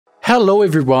Hello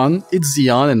everyone, it's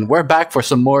Zeon and we're back for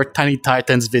some more Tiny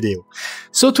Titans video.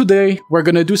 So today we're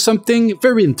gonna do something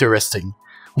very interesting.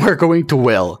 We're going to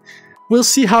whale. We'll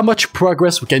see how much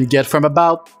progress we can get from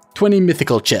about 20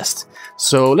 mythical chests.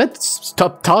 So let's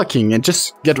stop talking and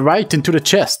just get right into the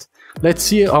chest. Let's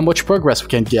see how much progress we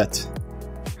can get.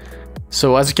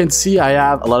 So as you can see, I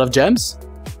have a lot of gems,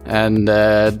 and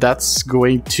that's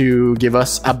going to give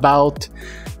us about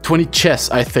 20 chests,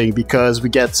 I think, because we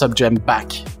get some gem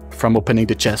back from opening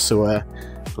the chest. So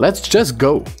let's just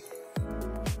go.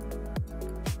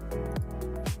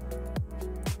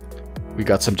 We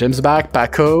got some gems back.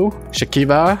 Paco,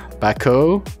 Shakiva,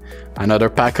 Paco, another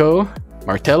Paco,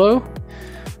 Martello,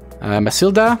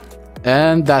 Masilda,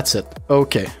 and that's it.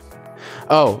 Okay.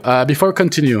 Oh, before we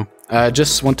continue, I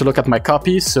just want to look at my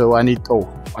copy. So I need... Oh,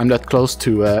 I'm not close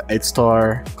to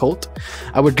 8-star Colt.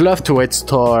 I would love to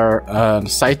 8-star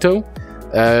Saito.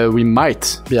 We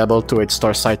might be able to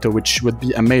 8-star Saito, which would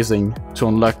be amazing to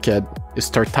unlock his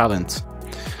third talent.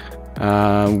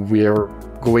 We're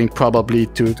going probably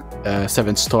to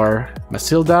 7-star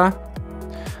Masilda.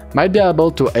 Might be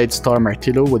able to 8-star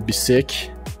Martillo, would be sick.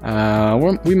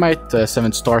 We might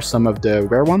 7-star some of the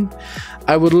rare one.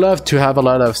 I would love to have a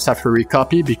lot of Sappheiros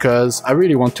copy because I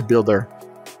really want to build her.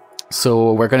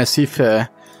 So we're gonna see if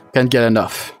can get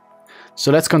enough.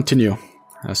 So let's continue.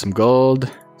 Some gold,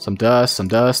 some dust, some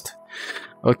dust.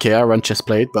 Okay, I run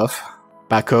chestplate buff.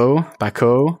 Paco,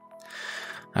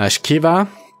 Shkiva.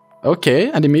 Okay,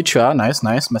 and Dimitra, nice.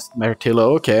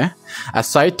 Martillo, okay.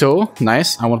 Saito,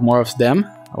 nice. I want more of them.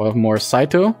 I want more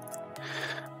Saito.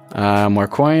 More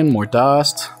coin, more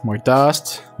dust, more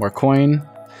coin.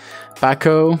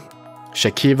 Paco,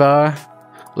 Shakiva,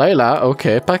 Layla,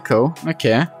 okay, Paco,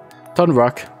 okay.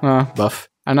 Tonrock, buff.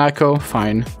 Anako,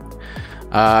 fine.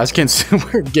 As you can see,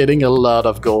 we're getting a lot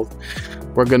of gold.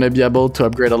 We're gonna be able to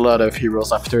upgrade a lot of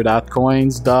heroes after that.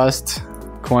 Coins, dust,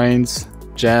 coins,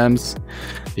 gems.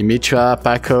 Dimitra,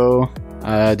 Paco,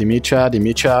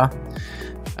 Dimitra.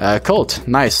 Colt,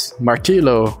 nice.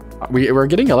 Martillo. We're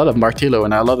getting a lot of Martillo,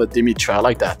 and I love a Dimitra. I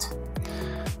like that.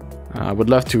 I would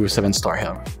love to 7-star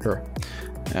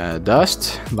her.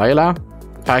 Dust, Layla,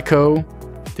 Paco,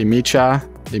 Dimitra,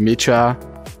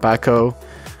 Paco,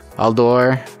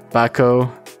 Aldor, Paco,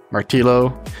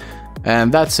 Martillo,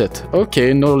 and that's it.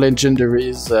 Okay, no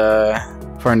legendaries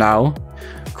for now.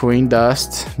 Queen,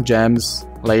 dust, gems,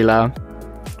 Layla,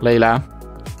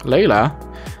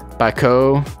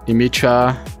 Paco,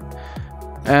 Dimitra,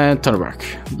 and Tonrock.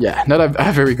 Yeah, not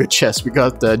a very good chest. We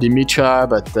got Dimitra,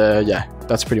 but yeah,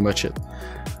 that's pretty much it.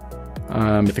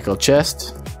 Mythical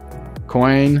chest,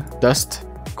 coin, dust,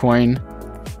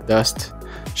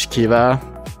 Shikiva,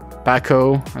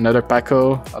 Paco, another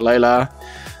Paco, Layla,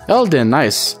 Elden,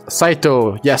 nice.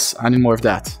 Saito, yes, I need more of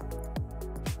that.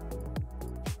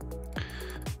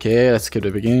 Okay, let's get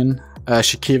it again.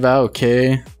 Shikiva,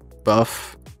 okay.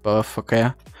 Buff,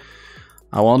 okay.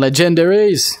 I want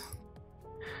legendaries.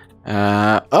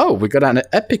 Oh, we got an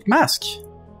epic mask.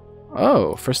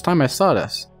 Oh, first time I saw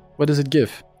this. What does it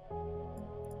give?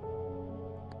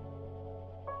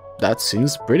 That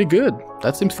seems pretty good.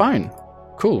 That seems fine.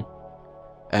 Cool.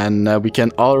 And we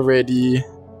can already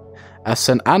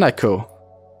ascend Anako.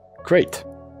 Great.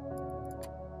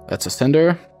 That's a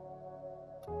sender.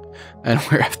 And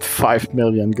we're at 5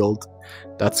 million gold.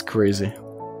 That's crazy.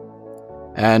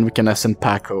 And we can ascend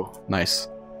Paco. Nice.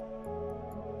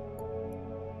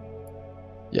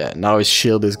 Yeah, now his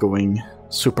shield is going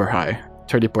super high.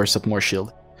 30% more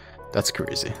shield. That's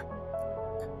crazy.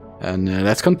 And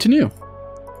let's continue.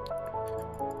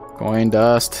 Coin,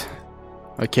 dust.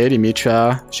 Okay,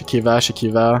 Dimitra, Shikiva,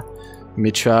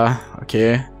 Dimitra,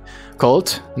 okay.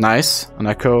 Colt, nice.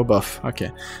 Anako, buff, okay.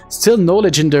 Still no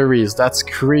legendaries, that's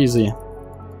crazy.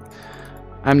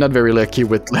 I'm not very lucky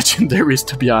with legendaries,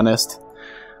 to be honest.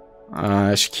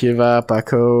 Shikiva,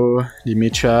 Paco,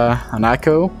 Dimitra,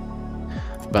 Anako.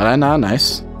 Banana,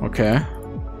 nice, okay.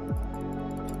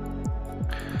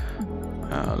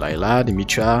 Layla,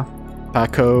 Dimitra,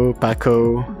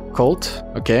 Paco, Colt,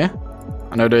 okay.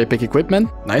 Another epic equipment,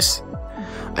 nice.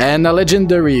 And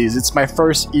legendaries, it's my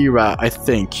first era, I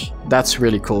think. That's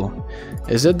really cool.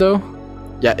 Is it though?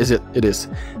 Yeah, is it? It is.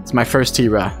 It's my first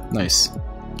era, nice.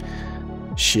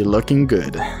 She looking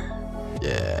good.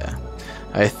 Yeah.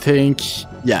 I think,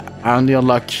 yeah, I only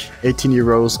unlock 18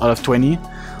 euros out of 20.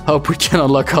 Hope we can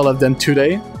unlock all of them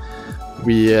today.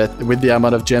 We, with the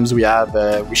amount of gems we have,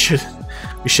 we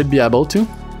should be able to.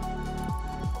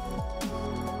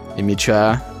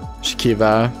 Dimitra,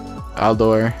 Shikiva,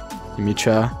 Aldor,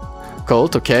 Dimitra,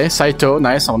 Colt, okay. Saito,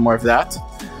 nice, I want more of that.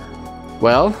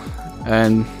 Well,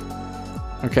 and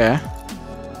okay.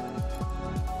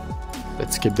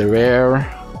 Let's skip the rare.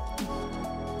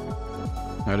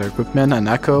 Another equipment, an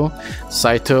Akko.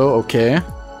 Saito, okay.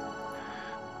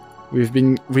 We've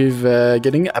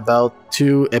getting about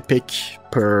 2 epic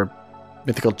per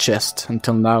mythical chest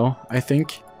until now, I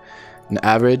think. An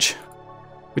average.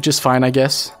 Which is fine, I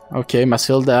guess. Okay,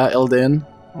 Masilda, Eldin.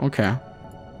 Okay.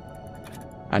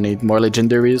 I need more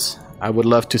legendaries. I would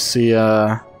love to see,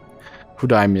 who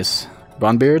do I miss?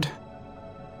 Brownbeard?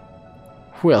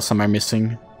 Who else am I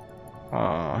missing?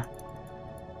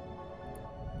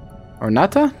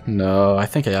 Ornata? No, I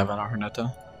think I have an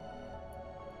Ornata.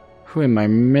 Who am I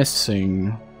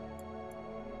missing?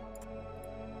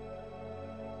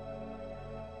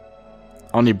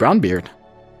 Only Brownbeard?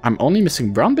 I'm only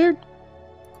missing Brownbeard?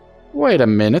 Wait a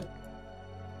minute.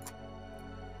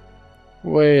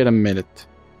 Wait a minute.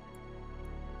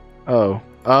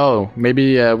 Oh,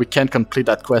 maybe we can't complete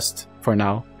that quest for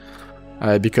now.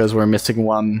 Because we're missing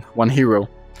one hero.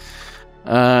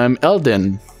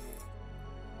 Eldin.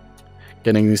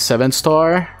 Getting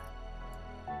 7-star.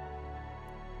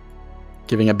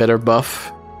 Giving a better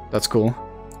buff. That's cool.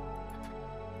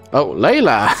 Oh,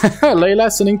 Layla! Layla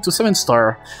ascending to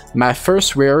 7-star. My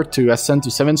first rare to ascend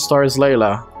to 7 stars,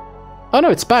 Layla. Oh no,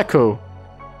 it's Paco.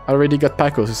 I already got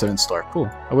Paco to 7-star. Cool.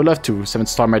 I would love to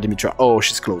 7-star my Dimitra. Oh,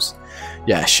 she's close.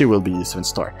 Yeah, she will be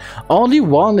 7-star. Only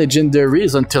 1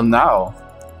 legendaries until now.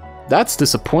 That's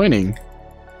disappointing.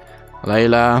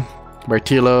 Layla,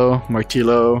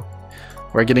 Martillo.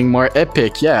 We're getting more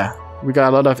epic. Yeah, we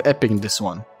got a lot of epic in this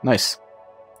one. Nice.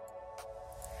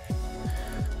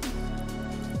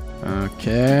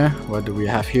 Okay, what do we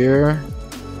have here?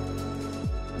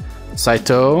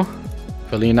 Saito,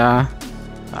 Felina.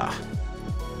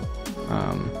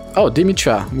 Oh,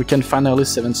 Dimitra. We can finally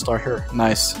 7-star her.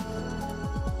 Nice.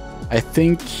 I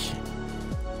think,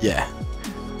 yeah,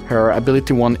 her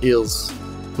ability 1 heals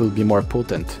will be more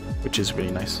potent, which is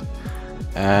really nice.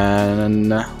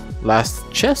 And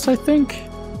last chest, I think.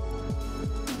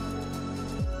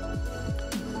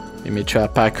 Dimitra,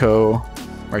 Paco,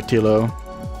 Martillo.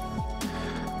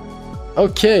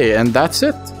 Okay, and that's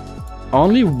it.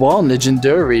 Only 1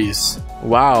 legendaries.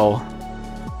 Wow.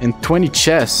 And 20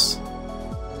 chests.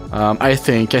 I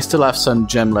think I still have some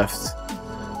gem left.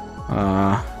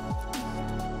 I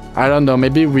don't know,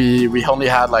 maybe we only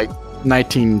had like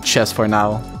 19 chests for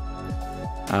now.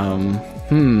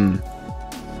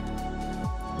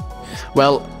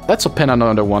 Well, let's open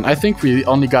another one. I think we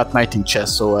only got 19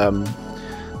 chests, so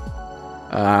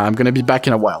I'm gonna be back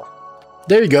in a while.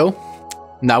 There you go.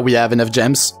 Now we have enough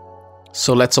gems.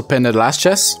 So let's open the last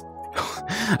chest.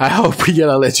 I hope we get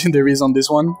our legendaries on this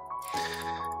one.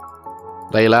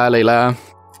 Layla,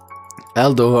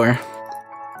 Eldor,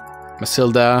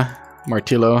 Masilda,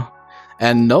 Martillo,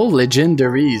 and no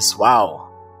legendaries. Wow.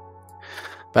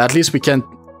 But at least we can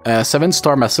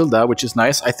 7-star Masilda, which is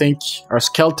nice. I think our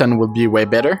skeleton will be way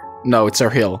better. No, it's our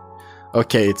heal.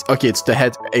 Okay, it's the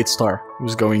head 8-star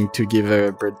who's going to give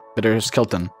a better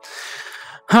skeleton.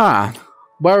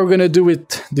 What are we gonna do with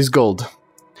this gold?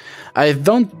 I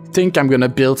don't think I'm gonna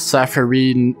build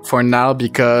Sapphire for now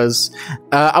because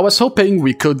I was hoping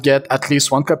we could get at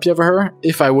least 1 copy of her.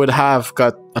 If I would have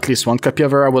got at least 1 copy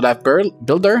of her, I would have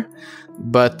built her.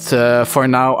 But for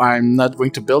now, I'm not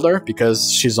going to build her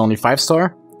because she's only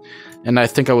 5-star. And I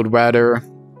think I would rather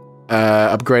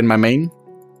upgrade my main.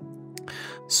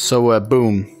 So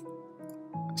boom.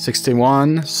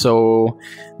 61. So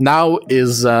now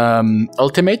is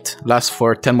ultimate lasts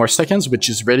for 10 more seconds, which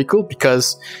is really cool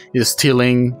because he's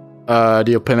stealing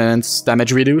the opponent's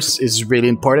damage reduce is really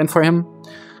important for him.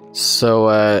 So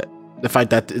the fact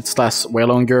that it lasts way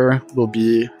longer will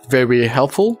be very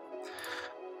helpful.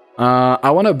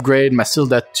 I want to upgrade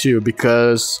Masilda too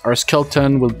because our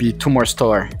skeleton will be 2 more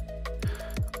star,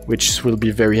 which will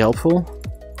be very helpful.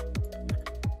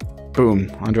 Boom,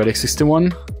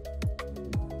 161.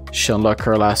 She unlocked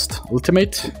her last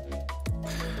ultimate.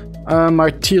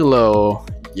 Martillo.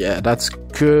 Yeah, that's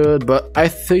good, but I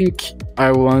think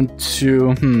I want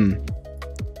to...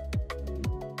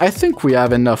 I think we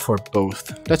have enough for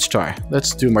both. Let's try.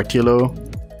 Let's do Martillo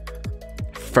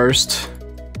first.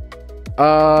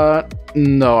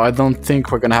 No, I don't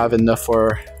think we're gonna have enough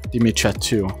for Dimitra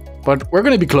too. But we're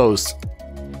gonna be close.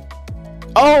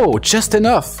 Oh, just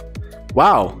enough.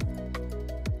 Wow.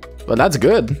 Well, that's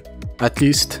good. At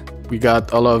least we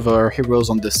got all of our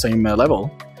heroes on the same level.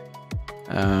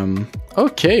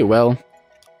 Okay, well,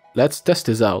 let's test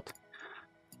this out.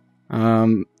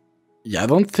 Yeah, I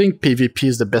don't think PvP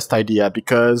is the best idea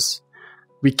because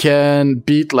we can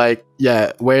beat like,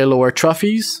 yeah, way lower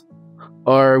trophies,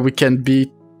 or we can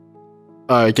beat,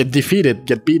 get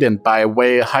beaten by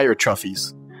way higher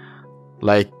trophies.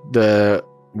 like the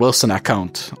Wilson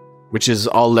account, which is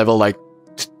all level like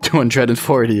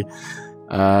 240,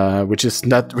 which is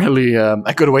not really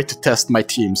a good way to test my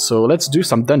team. So let's do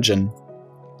some dungeon.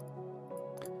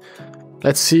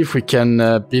 Let's see if we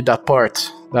can beat that part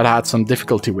that I had some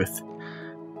difficulty with.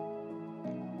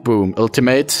 Boom,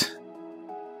 ultimate,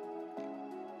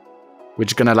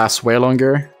 which is gonna last way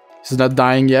longer. He's not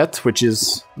dying yet, which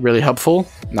is really helpful.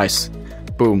 Nice.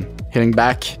 Boom, hitting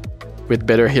back with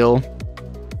better heal.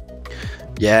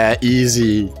 Yeah,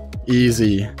 easy,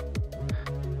 easy.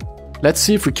 Let's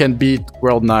see if we can beat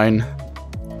World 9.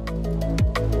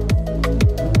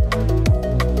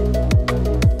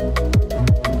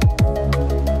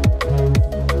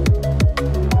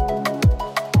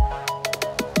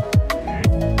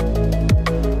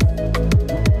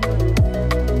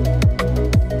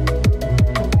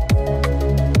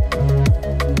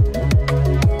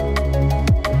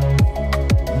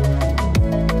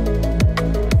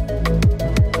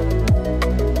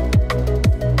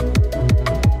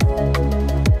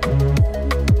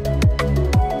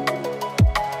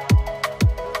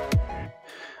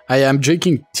 I am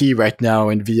drinking tea right now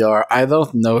in VR. I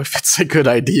don't know if it's a good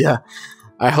idea.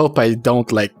 I hope I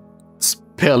don't like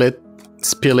spill it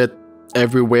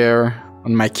everywhere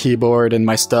on my keyboard and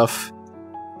my stuff.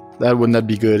 That would not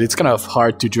be good. It's kind of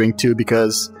hard to drink too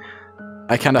because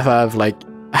I kind of have like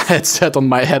a headset on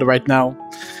my head right now.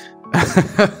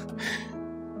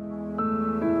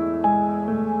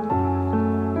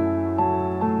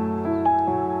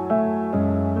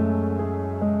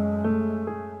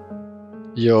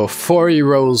 Yo, 4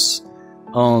 heroes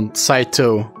on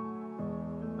Saito.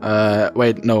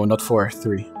 Wait, no, not 4,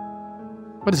 3.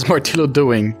 What is Martillo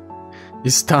doing?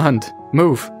 He's stunned.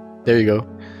 Move. There you go.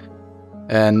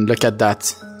 And look at that.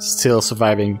 Still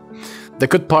surviving. The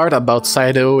good part about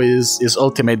Saito is his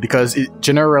ultimate, because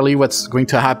generally what's going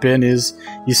to happen is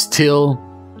he still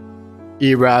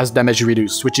ERAs damage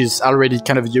reduced, which is already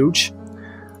kind of huge.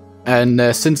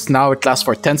 And since now it lasts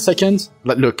for 10 seconds,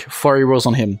 look, 4 heroes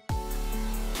on him.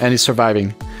 And he's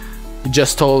surviving. He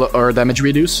just stole our damage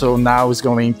reduce, so now it's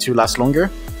going to last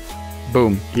longer.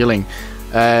 Boom, healing.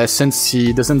 Since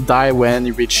he doesn't die when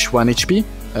he reaches 1 HP,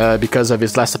 because of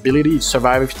his last ability, he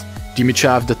survived. Dimitri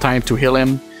have the time to heal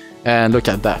him, and look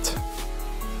at that.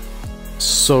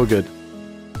 So good.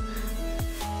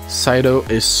 Saito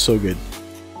is so good.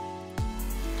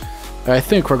 I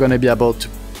think we're gonna be able to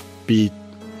beat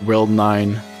World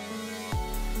 9,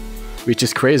 which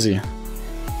is crazy.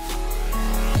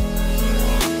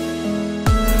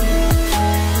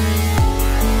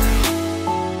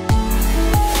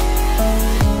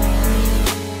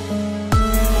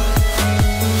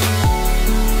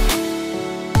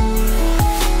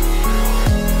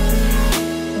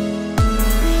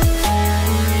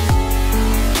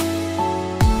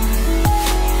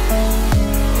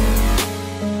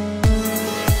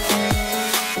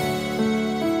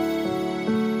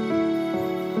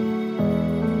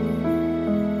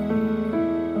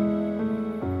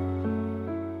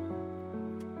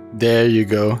 There you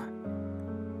go.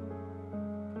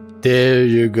 There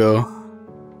you go.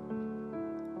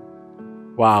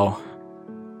 Wow.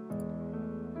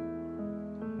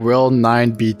 World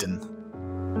 9 beaten.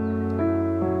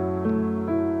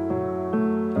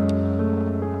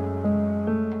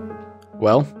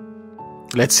 Well,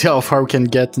 let's see how far we can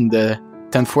get in the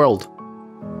 10th world.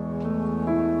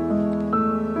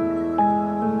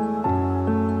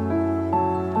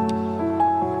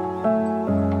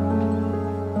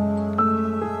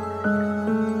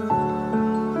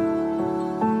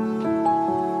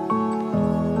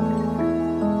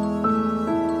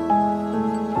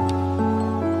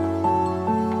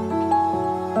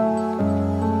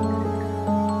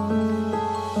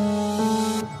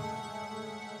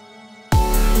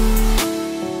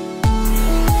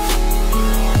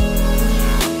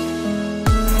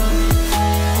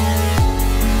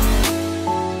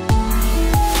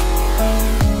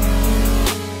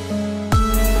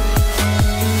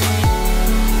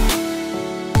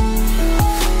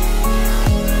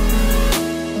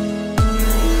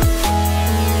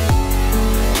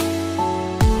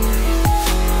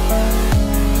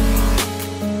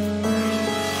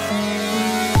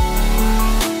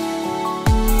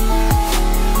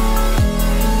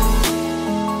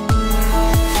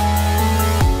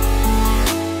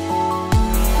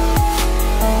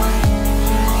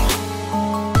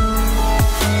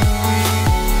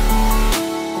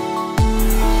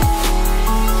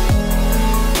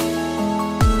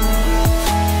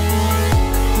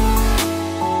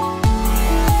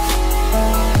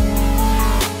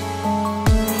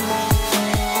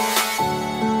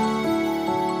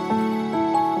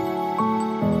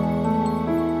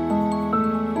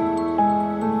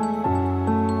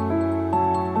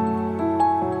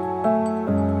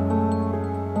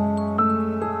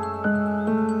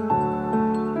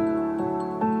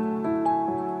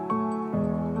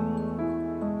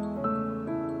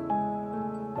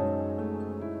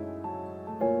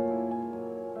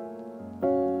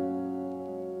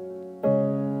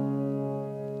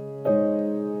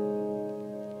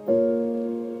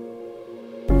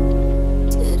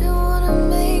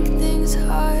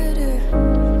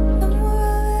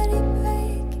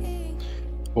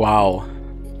 Wow.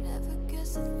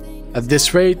 At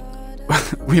this rate,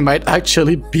 we might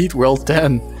actually beat World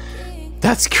 10.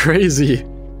 That's crazy.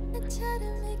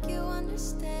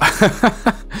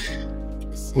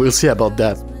 We'll see about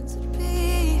that.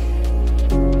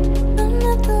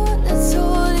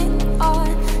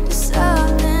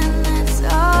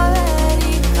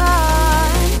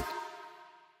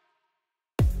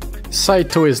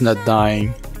 Saito is not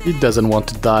dying. He doesn't want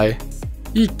to die.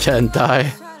 He can't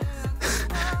die.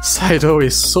 Saito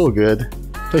is so good.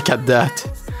 Look at that.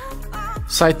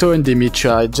 Saito and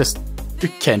Dimitra, you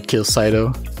can't kill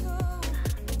Saito.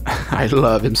 I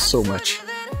love him so much.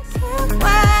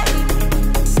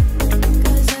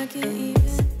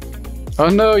 Oh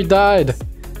no, he died!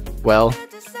 Well,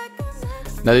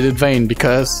 not in vain,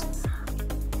 because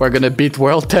we're gonna beat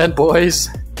World 10, boys!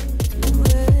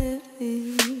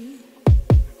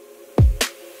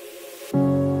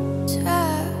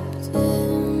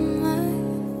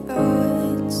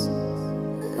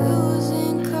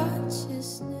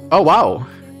 Oh wow!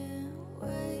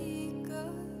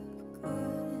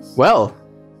 Well...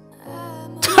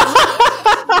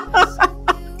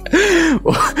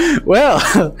 well,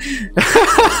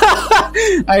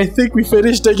 I think we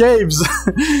finished the games.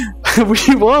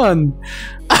 We won.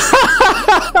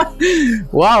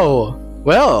 Wow.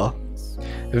 Well,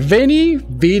 Veni,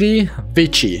 Vidi,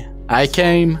 Vici. I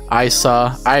came, I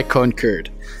saw, I conquered.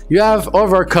 You have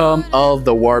overcome all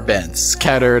the warbands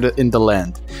scattered in the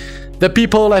land. The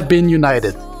people have been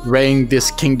united, reigning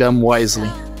this kingdom wisely.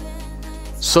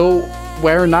 So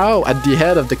we're now at the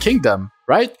head of the kingdom,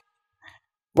 right?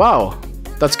 Wow,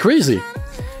 that's crazy.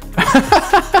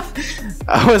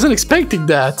 I wasn't expecting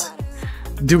that.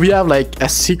 Do we have like a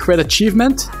secret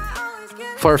achievement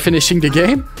for finishing the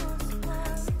game?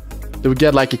 Do we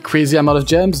get like a crazy amount of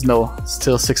gems? No,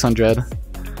 still 600.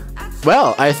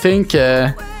 Well, I think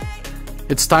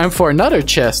it's time for another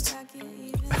chest.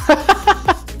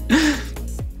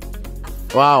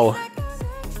 Wow.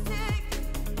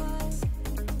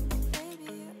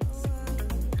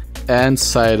 And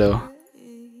Saito.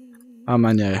 How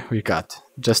many we got?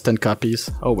 Just 10 copies?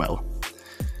 Oh well.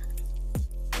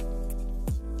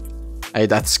 Hey,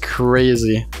 that's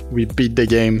crazy. We beat the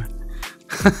game.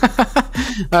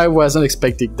 I wasn't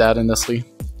expecting that, honestly.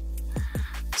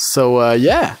 So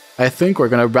yeah, I think we're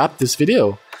gonna wrap this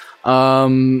video.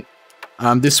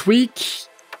 This week,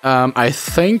 I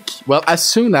think, well, as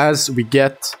soon as we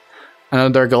get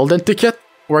another golden ticket,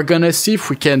 we're gonna see if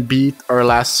we can beat our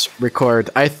last record.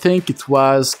 I think it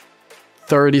was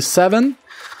 37.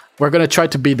 We're gonna try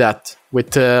to beat that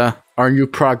with our new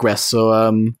progress. So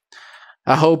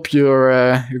I hope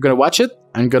you're gonna watch it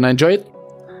and gonna enjoy it.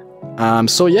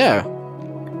 So yeah.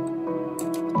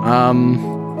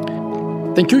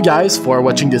 Thank you guys for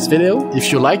watching this video.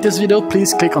 If you like this video,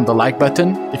 please click on the like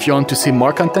button. If you want to see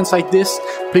more contents like this,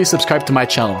 please subscribe to my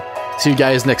channel. See you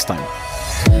guys next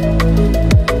time.